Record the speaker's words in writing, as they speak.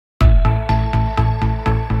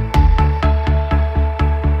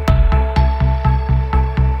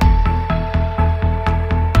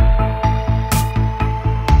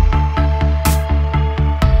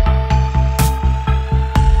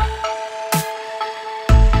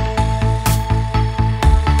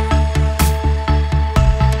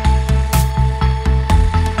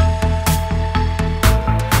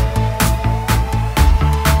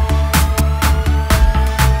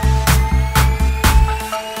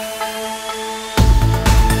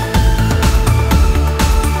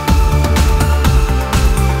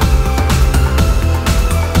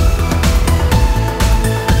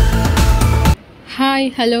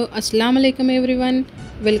Hello, Assalamu alaikum everyone.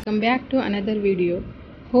 Welcome back to another video.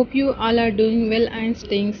 Hope you all are doing well and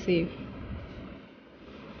staying safe.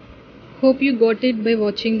 Hope you got it by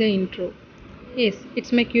watching the intro. Yes,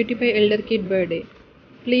 it's my cutie pie elder kid birthday.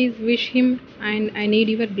 Please wish him and I need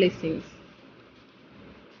your blessings.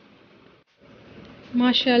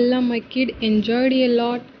 Mashallah, my kid enjoyed a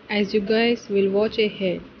lot as you guys will watch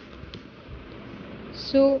ahead.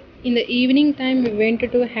 So, in the evening time, we went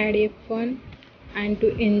to had a fun and to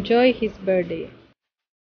enjoy his birthday.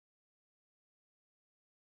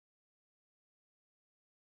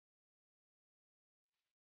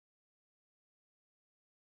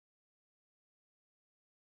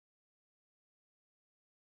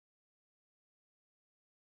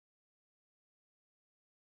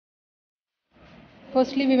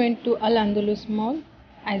 Firstly, we went to Al Andalus Mall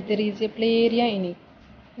as there is a play area in it,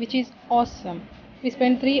 which is awesome. We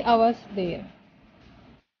spent 3 hours there.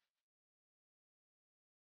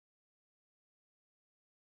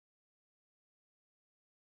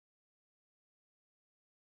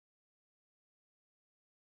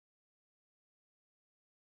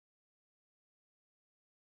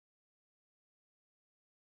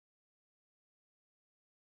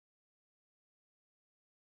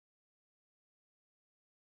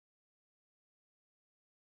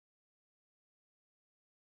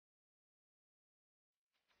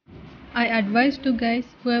 I advise to guys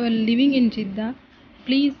who are living in Jeddah,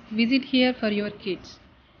 please visit here for your kids.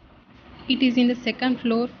 It is in the second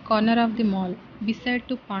floor corner of the mall, beside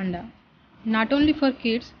to Panda. Not only for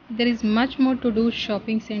kids, there is much more to do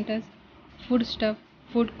shopping centers, food stuff,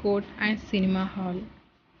 food court and cinema hall.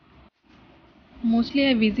 Mostly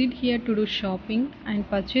I visit here to do shopping and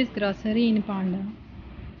purchase grocery in Panda.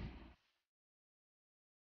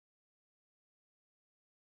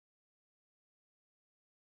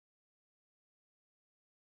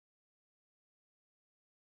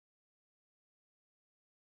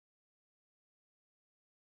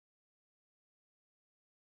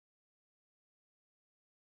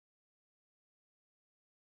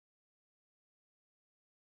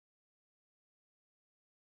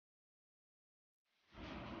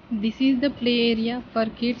 This is the play area for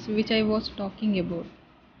kids which I was talking about.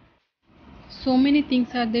 So many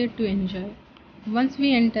things are there to enjoy. Once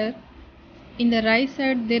we enter, in the right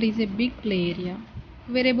side there is a big play area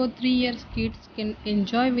where about 3 years kids can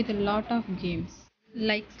enjoy with a lot of games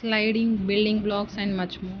like sliding, building blocks and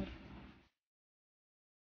much more.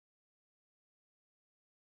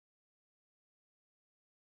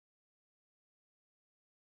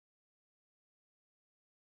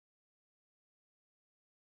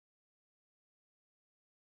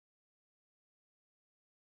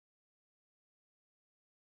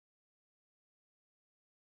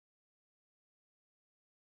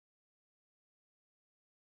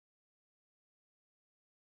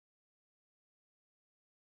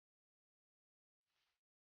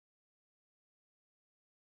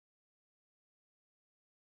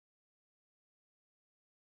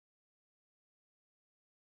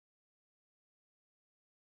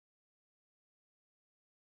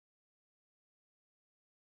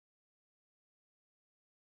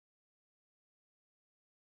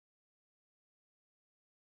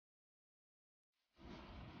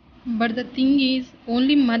 But the thing is,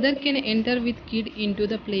 only mother can enter with kid into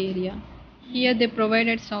the play area. Here they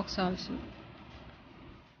provided socks also.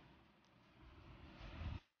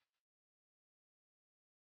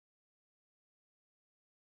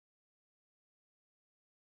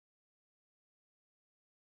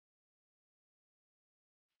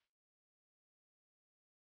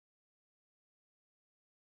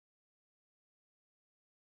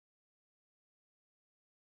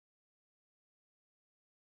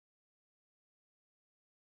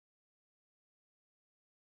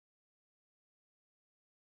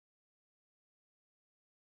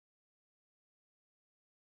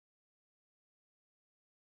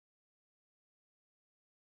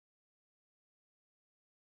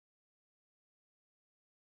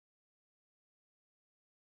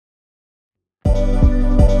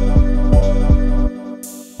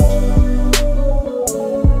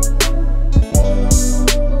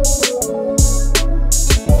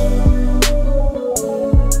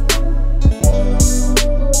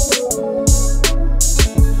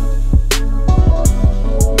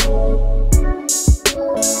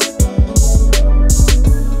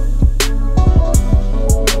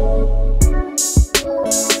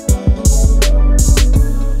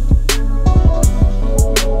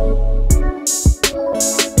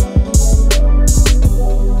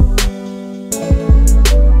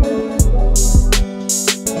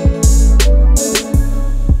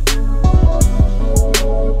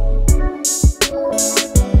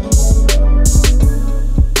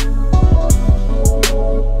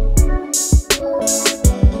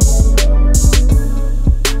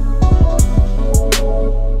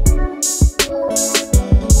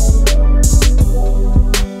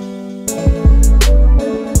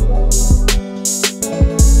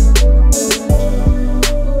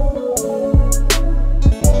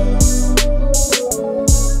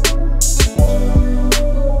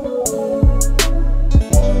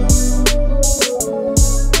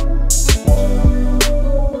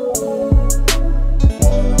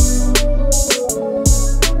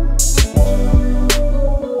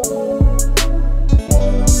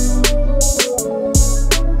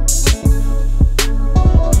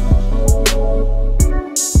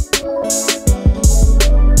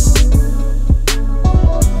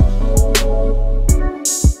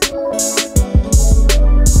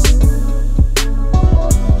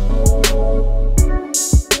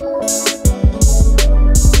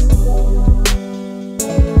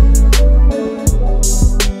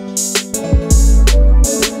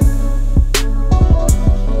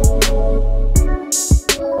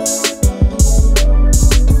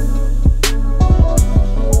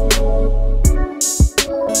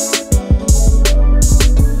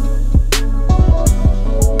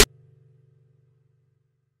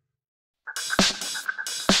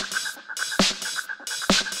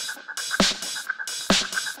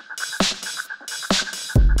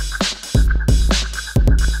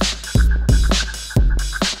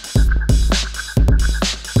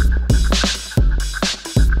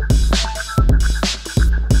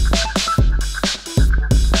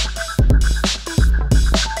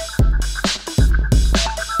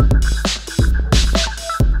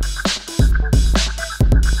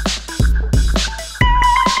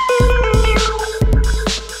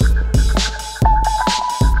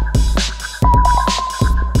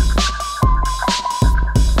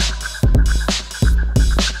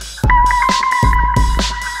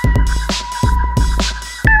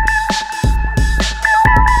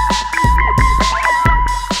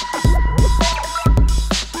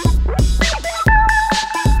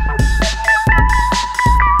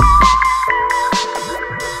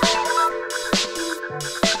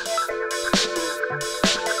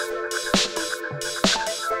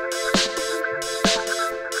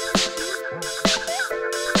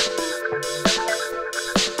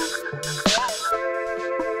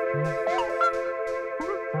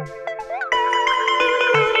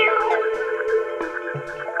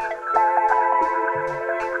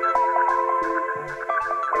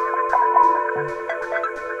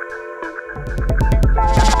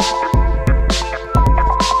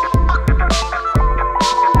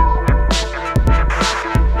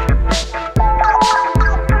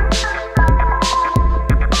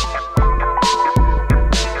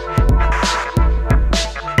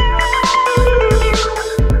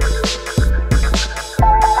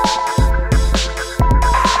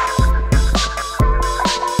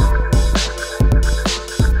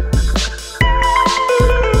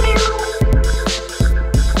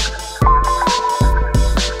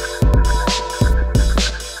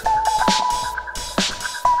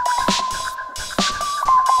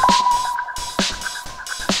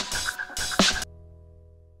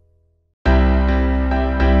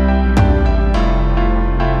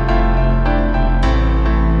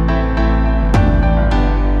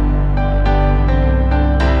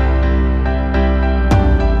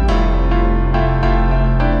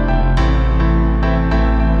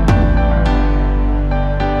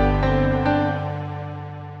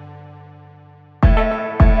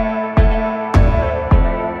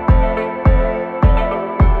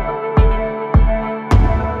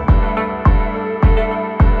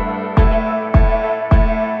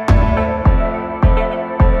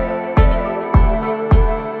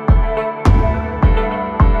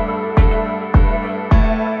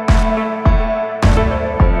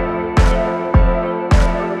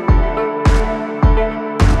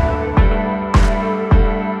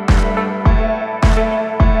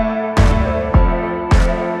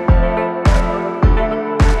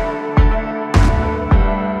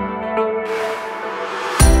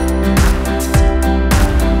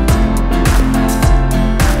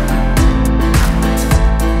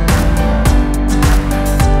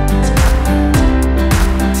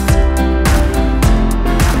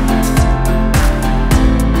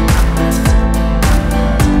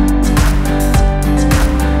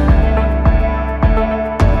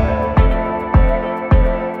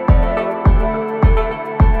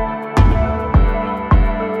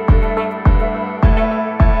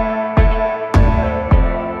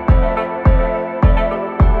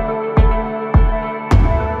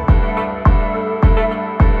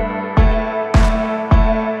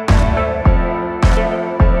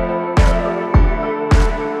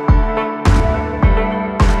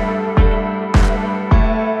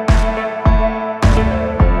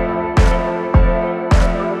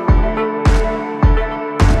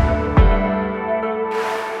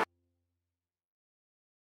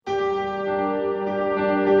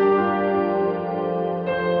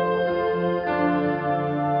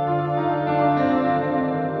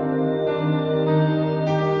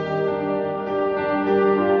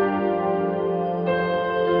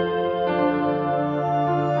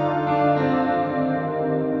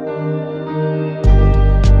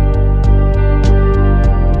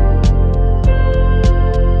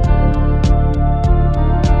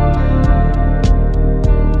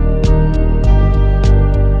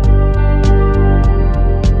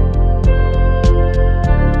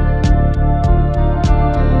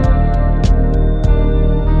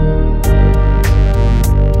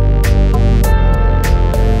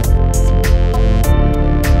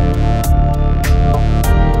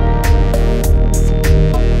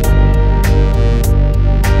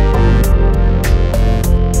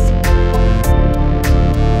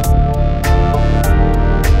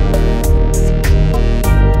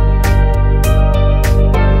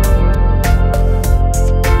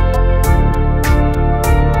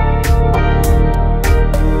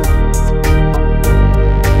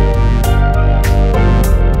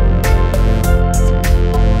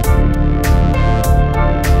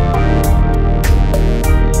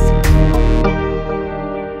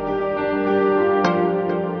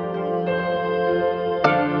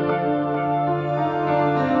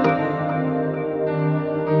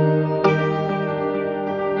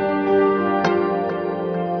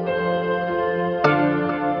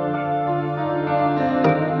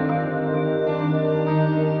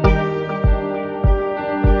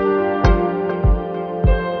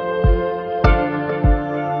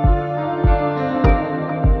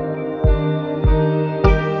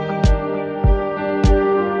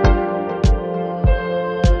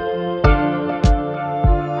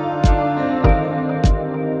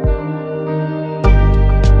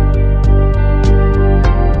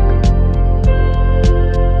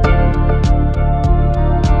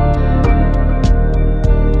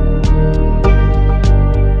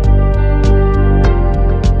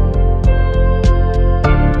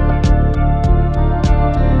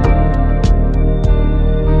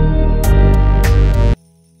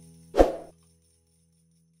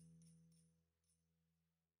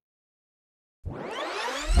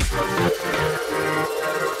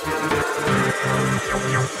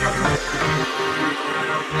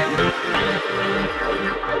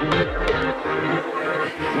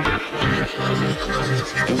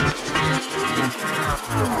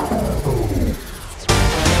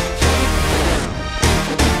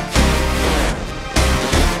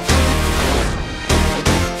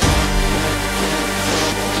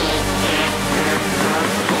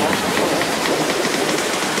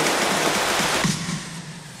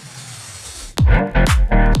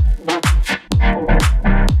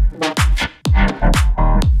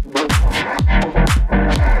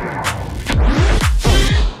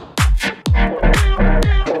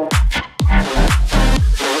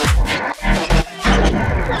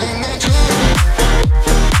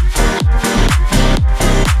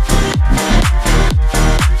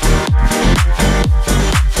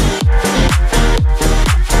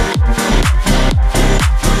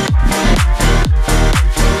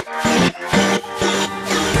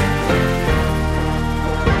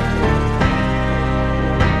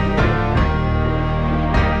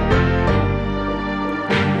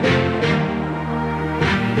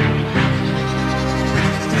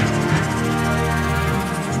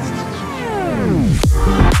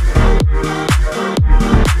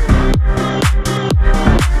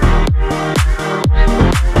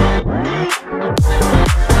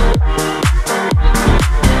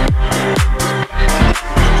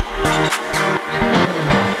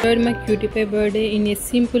 cutie pie birthday in a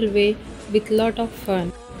simple way with lot of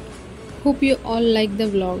fun. Hope you all like the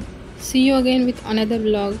vlog. See you again with another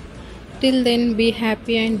vlog. Till then, be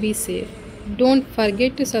happy and be safe. Don't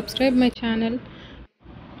forget to subscribe my channel.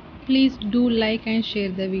 Please do like and share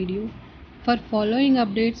the video. For following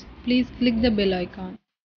updates, please click the bell icon.